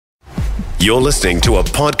You're listening to a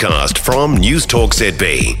podcast from NEWSTALK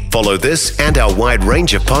ZB. Follow this and our wide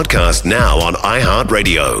range of podcasts now on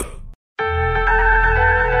iHeartRadio.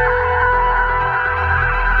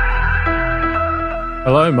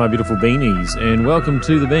 Hello, my beautiful beanies, and welcome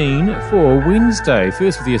to the Bean for Wednesday.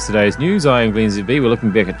 First with yesterday's news, I am Glenn ZB. We're looking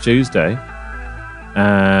back at Tuesday.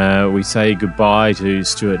 We say goodbye to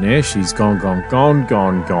Stuart Nash. He's gone.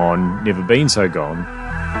 Never been so gone.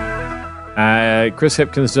 Chris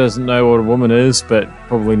Hipkins doesn't know what a woman is, but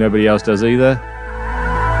probably nobody else does either.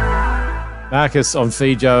 Marcus on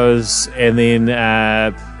Fijo's, and then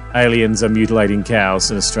aliens are mutilating cows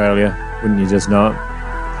in Australia. Wouldn't you just know it?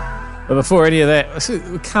 But before any of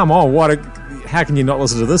that, come on, how can you not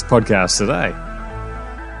listen to this podcast today?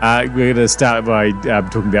 We're going to start by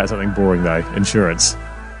talking about something boring, though, insurance.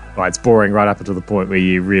 Right, it's boring right up until the point where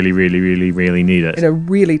you really need it. In a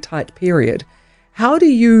really tight period. How do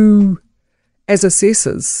you, as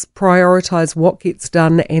assessors, prioritise what gets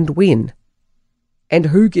done and when? And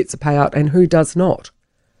who gets a payout and who does not?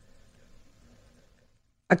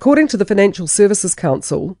 According to the Financial Services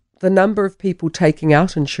Council, the number of people taking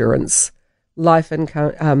out insurance, life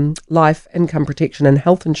income protection and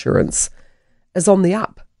health insurance is on the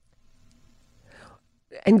up.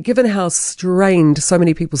 And given how strained so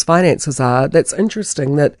many people's finances are, that's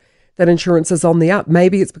interesting that insurance is on the up.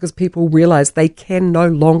 Maybe it's because people realise they can no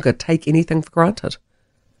longer take anything for granted.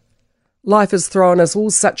 Life has thrown us all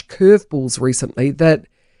such curveballs recently that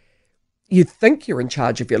you think you're in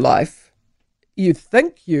charge of your life. You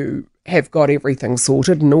think you have got everything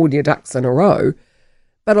sorted and all your ducks in a row,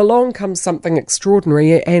 but along comes something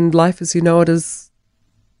extraordinary and life as you know it is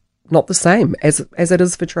not the same as it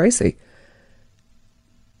is for Tracy.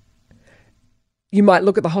 You might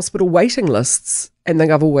look at the hospital waiting lists and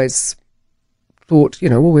think, I've always thought,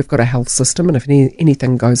 we've got a health system and if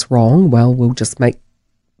anything goes wrong, well, we'll just make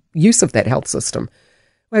use of that health system.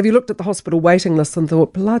 Well, have you looked at the hospital waiting list and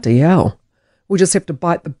thought, bloody hell, we'll just have to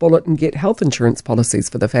bite the bullet and get health insurance policies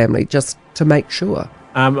for the family just to make sure?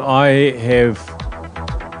 I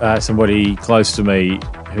have somebody close to me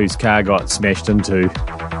whose car got smashed into.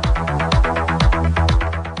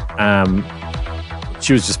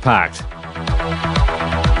 She was just parked.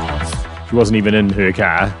 She wasn't even in her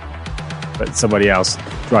car, but somebody else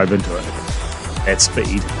drove into it at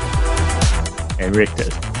speed and wrecked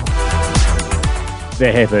it.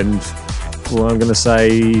 That happened, well, I'm going to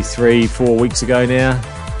say 3-4 weeks ago now,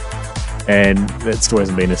 and that still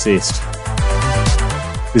hasn't been assessed.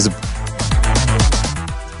 It's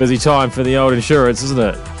a busy time for the old insurance, isn't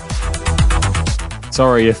it?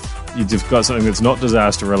 Sorry if you've got something that's not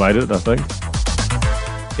disaster related, I think.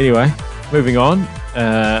 Anyway, moving on.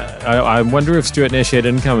 I wonder if Stuart Nash had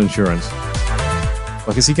income insurance.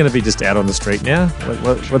 Like, is he going to be just out on the street now?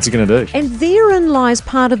 What's he going to do? And therein lies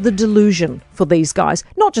part of the delusion for these guys.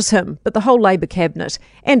 Not just him, but the whole Labour cabinet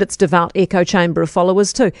and its devout echo chamber of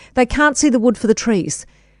followers too. They can't see the wood for the trees.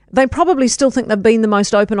 They probably still think they've been the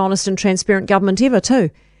most open, honest and transparent government ever too.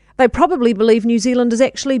 They probably believe New Zealand is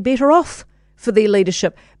actually better off for their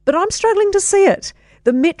leadership. But I'm struggling to see it.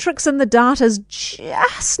 The metrics and the data's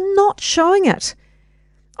just not showing it.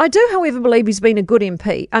 I do, however, believe he's been a good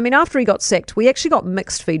MP. I mean, after he got sacked, we actually got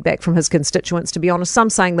mixed feedback from his constituents, to be honest. Some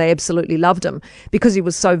saying they absolutely loved him because he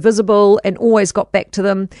was so visible and always got back to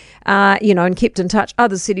them, and kept in touch.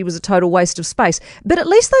 Others said he was a total waste of space. But at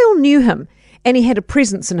least they all knew him. And he had a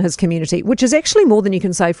presence in his community, which is actually more than you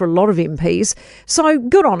can say for a lot of MPs. So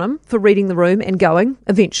good on him for reading the room and going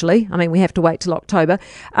eventually. I mean, we have to wait till October.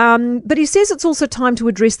 But he says it's also time to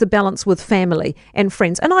address the balance with family and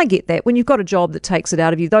friends. And I get that. When you've got a job that takes it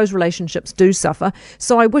out of you, those relationships do suffer.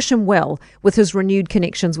 So I wish him well with his renewed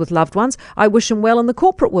connections with loved ones. I wish him well in the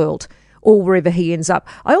corporate world or wherever he ends up.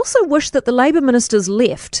 I also wish that the Labour ministers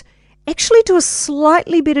left actually do a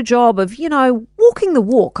slightly better job of, walking the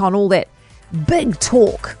walk on all that big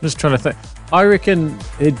talk. Just trying to think. I reckon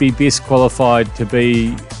he'd be best qualified to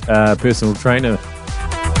be a personal trainer,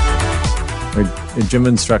 a gym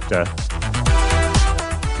instructor.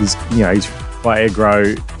 He's quite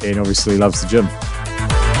aggro and obviously loves the gym.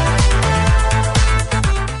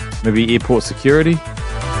 Maybe airport security.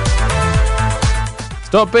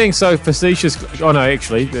 Stop being so facetious. Oh no,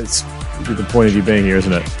 actually, that's the point of you being here,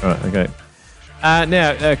 isn't it? All right, okay.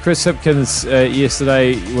 Now, Chris Hipkins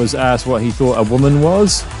yesterday was asked what he thought a woman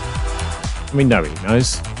was. I mean, nobody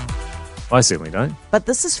knows. I certainly don't. But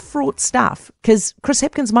this is fraught stuff, because Chris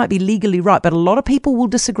Hipkins might be legally right, but a lot of people will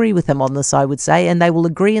disagree with him on this, I would say, and they will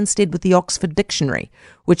agree instead with the Oxford Dictionary,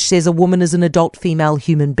 which says a woman is an adult female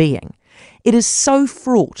human being. It is so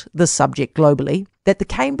fraught, this subject globally, that the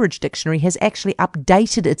Cambridge Dictionary has actually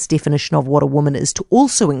updated its definition of what a woman is to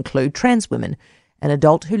also include trans women, an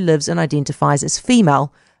adult who lives and identifies as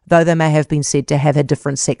female, though they may have been said to have a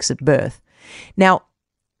different sex at birth. Now,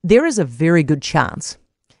 there is a very good chance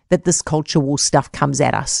that this culture war stuff comes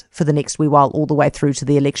at us for the next wee while all the way through to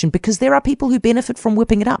the election, because there are people who benefit from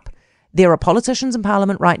whipping it up. There are politicians in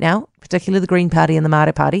Parliament right now, particularly the Green Party and the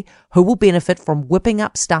Māori Party, who will benefit from whipping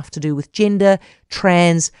up stuff to do with gender,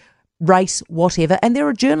 trans, race, whatever. And there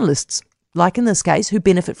are journalists, like in this case, who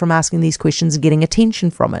benefit from asking these questions and getting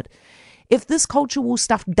attention from it. If this culture war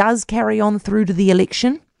stuff does carry on through to the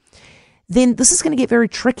election, then this is going to get very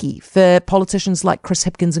tricky for politicians like Chris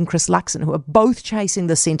Hipkins and Chris Luxon, who are both chasing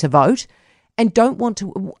the centre vote and want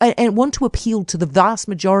to appeal to the vast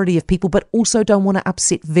majority of people, but also don't want to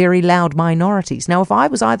upset very loud minorities. Now, if I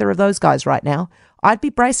was either of those guys right now, I'd be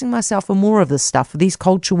bracing myself for more of this stuff, for these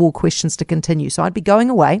culture war questions to continue. So I'd be going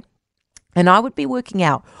away and I would be working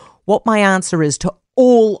out what my answer is to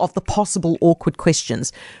all of the possible awkward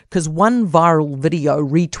questions, because one viral video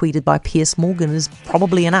retweeted by Piers Morgan is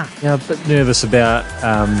probably enough. Yeah, I'm a bit nervous about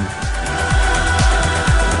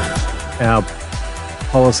our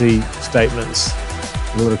policy statements,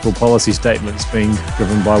 political policy statements being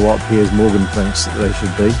driven by what Piers Morgan thinks that they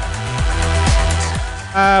should be.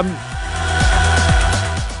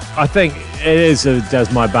 I think it is does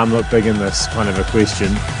my bum look big in this kind of a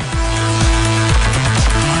question.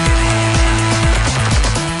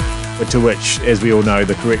 But to which, as we all know,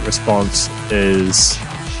 the correct response is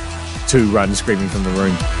to run screaming from the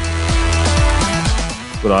room.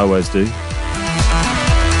 That's what I always do.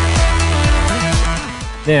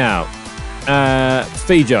 Now,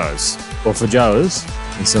 Fejos, or Fejoas,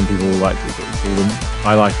 as some people like to call them.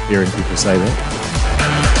 I like hearing people say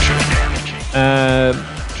that.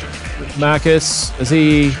 Marcus, is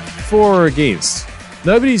he for or against?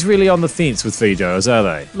 Nobody's really on the fence with Fejos, are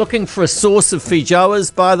they? Looking for a source of Fejoas,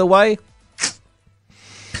 by the way.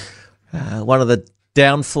 One of the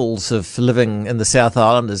downfalls of living in the South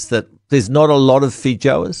Island is that there's not a lot of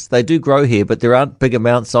Fejoas. They do grow here, but there aren't big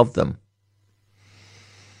amounts of them.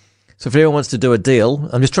 So if anyone wants to do a deal,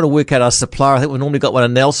 I'm just trying to work out our supplier. I think we've normally got one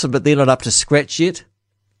in Nelson, but they're not up to scratch yet.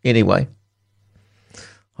 Anyway,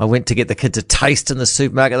 I went to get the kids a taste in the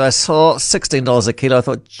supermarket. I saw $16 a kilo. I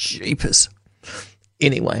thought, jeepers.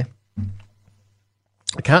 Anyway,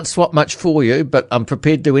 I can't swap much for you, but I'm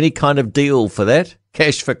prepared to do any kind of deal for that.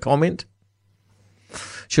 Cash for comment.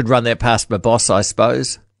 Should run that past my boss, I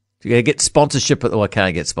suppose. You're going to get sponsorship. Well, I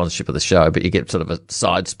can't get sponsorship of the show, but you get sort of a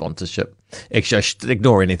side sponsorship. Actually, I should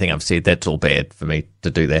ignore anything I've said. That's all bad for me to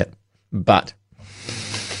do that. But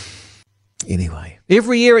anyway,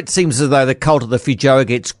 every year it seems as though the cult of the Fejoa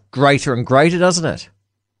gets greater and greater, doesn't it?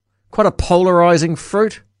 Quite a polarising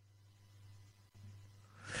fruit.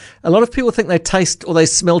 A lot of people think they taste or they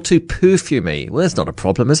smell too perfumey. Well, that's not a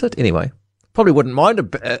problem, is it? Anyway, probably wouldn't mind a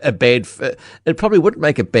bad. It probably wouldn't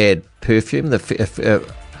make a bad perfume. The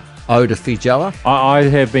eau de Fejoa. I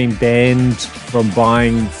have been banned from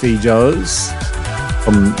buying Fejoas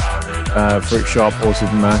from fruit shop or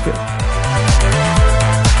supermarket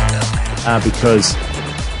because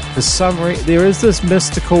for some reason there is this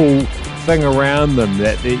mystical thing around them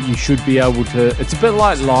that you should be able to. It's a bit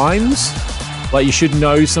like limes. Like you should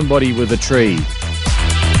know somebody with a tree.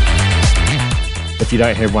 If you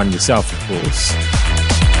don't have one yourself, of course.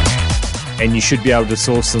 And you should be able to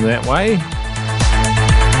source them that way.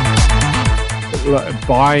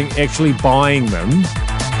 Like actually buying them,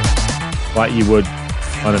 like you would,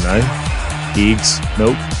 I don't know, eggs,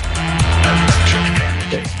 milk.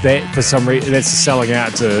 That for some reason, that's selling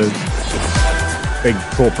out to big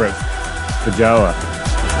corporate Fejoa.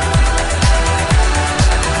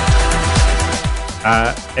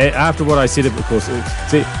 After what I said, of course,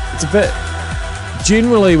 it's a bit,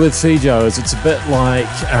 generally with Fejoas, it's a bit like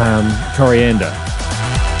coriander,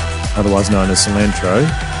 otherwise known as cilantro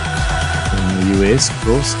in the US, of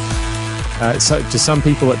course. So to some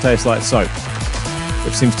people it tastes like soap,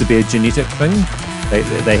 which seems to be a genetic thing.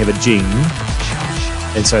 They have a gene,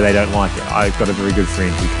 and so they don't like it. I've got a very good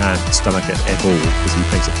friend who can't stomach it at all because he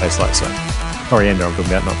thinks it tastes like soap. Coriander I'm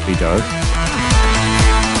talking about, not Fejo.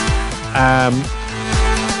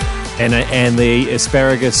 And the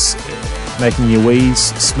asparagus making your wheeze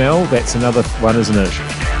smell, that's another one, isn't it?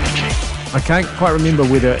 I can't quite remember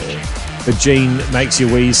whether the gene makes your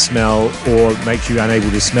wheeze smell or makes you unable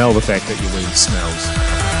to smell the fact that your wheeze smells.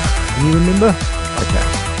 Can you remember? Okay.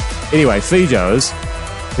 Anyway, Fejos,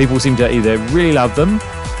 people seem to either really love them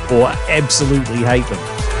or absolutely hate them.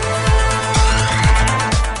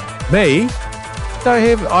 Me,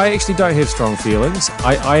 I actually don't have strong feelings.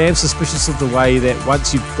 I am suspicious of the way that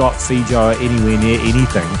once you've got Feijoa anywhere near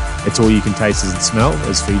anything, it's all you can taste and smell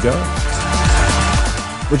is Feijoa.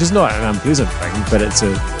 Which is not an unpleasant thing, but it's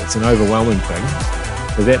an overwhelming thing.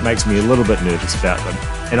 So that makes me a little bit nervous about them.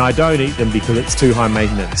 And I don't eat them because it's too high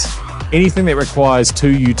maintenance. Anything that requires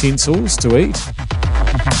 2 utensils to eat,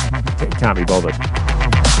 can't be bothered.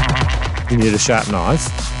 You need a sharp knife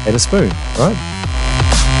and a spoon, right?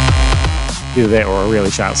 Either that or a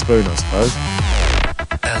really sharp spoon, I suppose.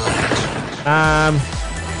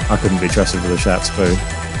 I couldn't be trusted with a sharp spoon.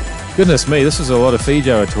 Goodness me, this was a lot of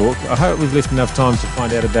Feijoa talk. I hope we've left enough time to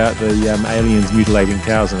find out about the aliens mutilating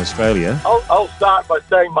cows in Australia. I'll start by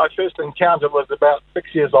saying my first encounter was about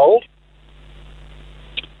 6 years old.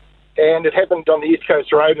 And it happened on the East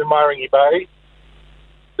Coast Road in Mairangi Bay.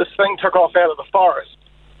 This thing took off out of the forest.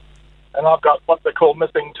 And I've got what they call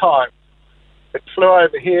missing time. It flew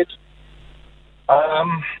overhead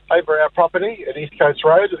over our property at East Coast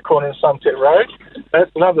Road, at the corner of Sunset Road.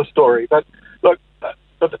 That's another story. But look, at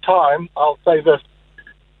the time, I'll say this.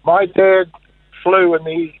 My dad flew in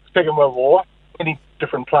the Second World War, many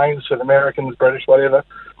different planes with Americans, British, whatever.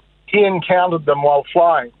 He encountered them while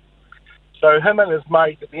flying. So him and his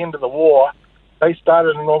mate, at the end of the war, they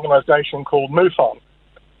started an organisation called MUFON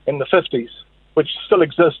in the 50s, which still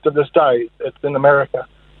exists to this day. It's in America.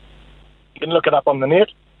 You can look it up on the net.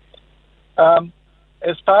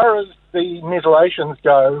 As far as the mutilations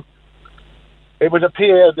go, it would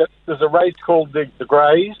appear that there's a race called the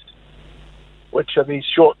Greys, which are these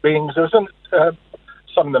short beings. Isn't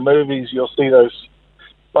some of the movies you'll see those,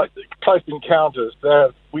 like Close Encounters.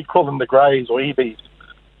 We call them the Greys or EBs.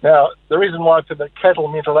 Now, the reason why for the cattle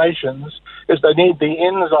mutilations is they need the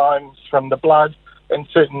enzymes from the blood and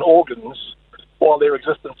certain organs while their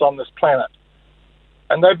existence on this planet.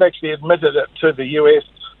 And they've actually admitted it to the US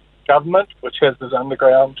government, which has these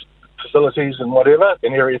underground facilities and whatever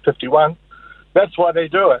in Area 51. That's why they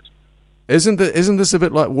do it. Isn't this a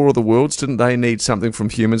bit like War of the Worlds? Didn't they need something from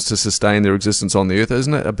humans to sustain their existence on the Earth?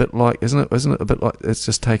 Isn't it a bit like it's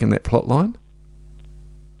just taken that plot line?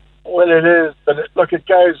 Well, it is, but it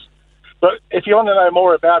goes. But if you want to know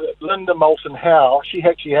more about it, Linda Moulton Howe, she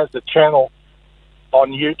actually has a channel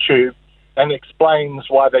on YouTube and explains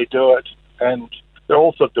why they do it. And they're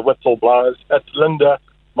all sorts of whistleblowers. That's Linda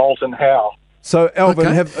Moulton Howe. So, Alvin,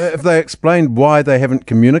 Okay. have they explained why they haven't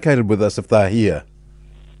communicated with us if they're here?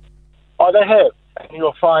 Oh, they have. And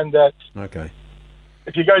you'll find that Okay.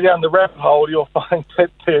 if you go down the rabbit hole, you'll find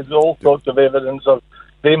that there's all sorts of evidence of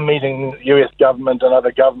them meeting the US government and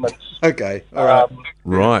other governments. Okay. All right.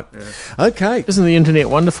 Right. Okay. Isn't the internet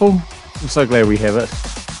wonderful? I'm so glad we have it.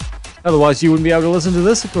 Otherwise, you wouldn't be able to listen to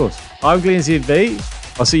this, of course. I'm Glenn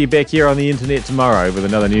ZB. I'll see you back here on the internet tomorrow with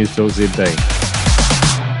another NEWSTALK ZBEEN.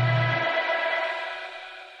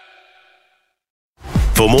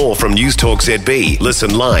 For more from NEWSTALK ZB,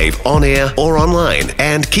 listen live, on air or online,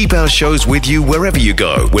 and keep our shows with you wherever you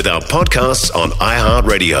go with our podcasts on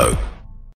iHeartRadio.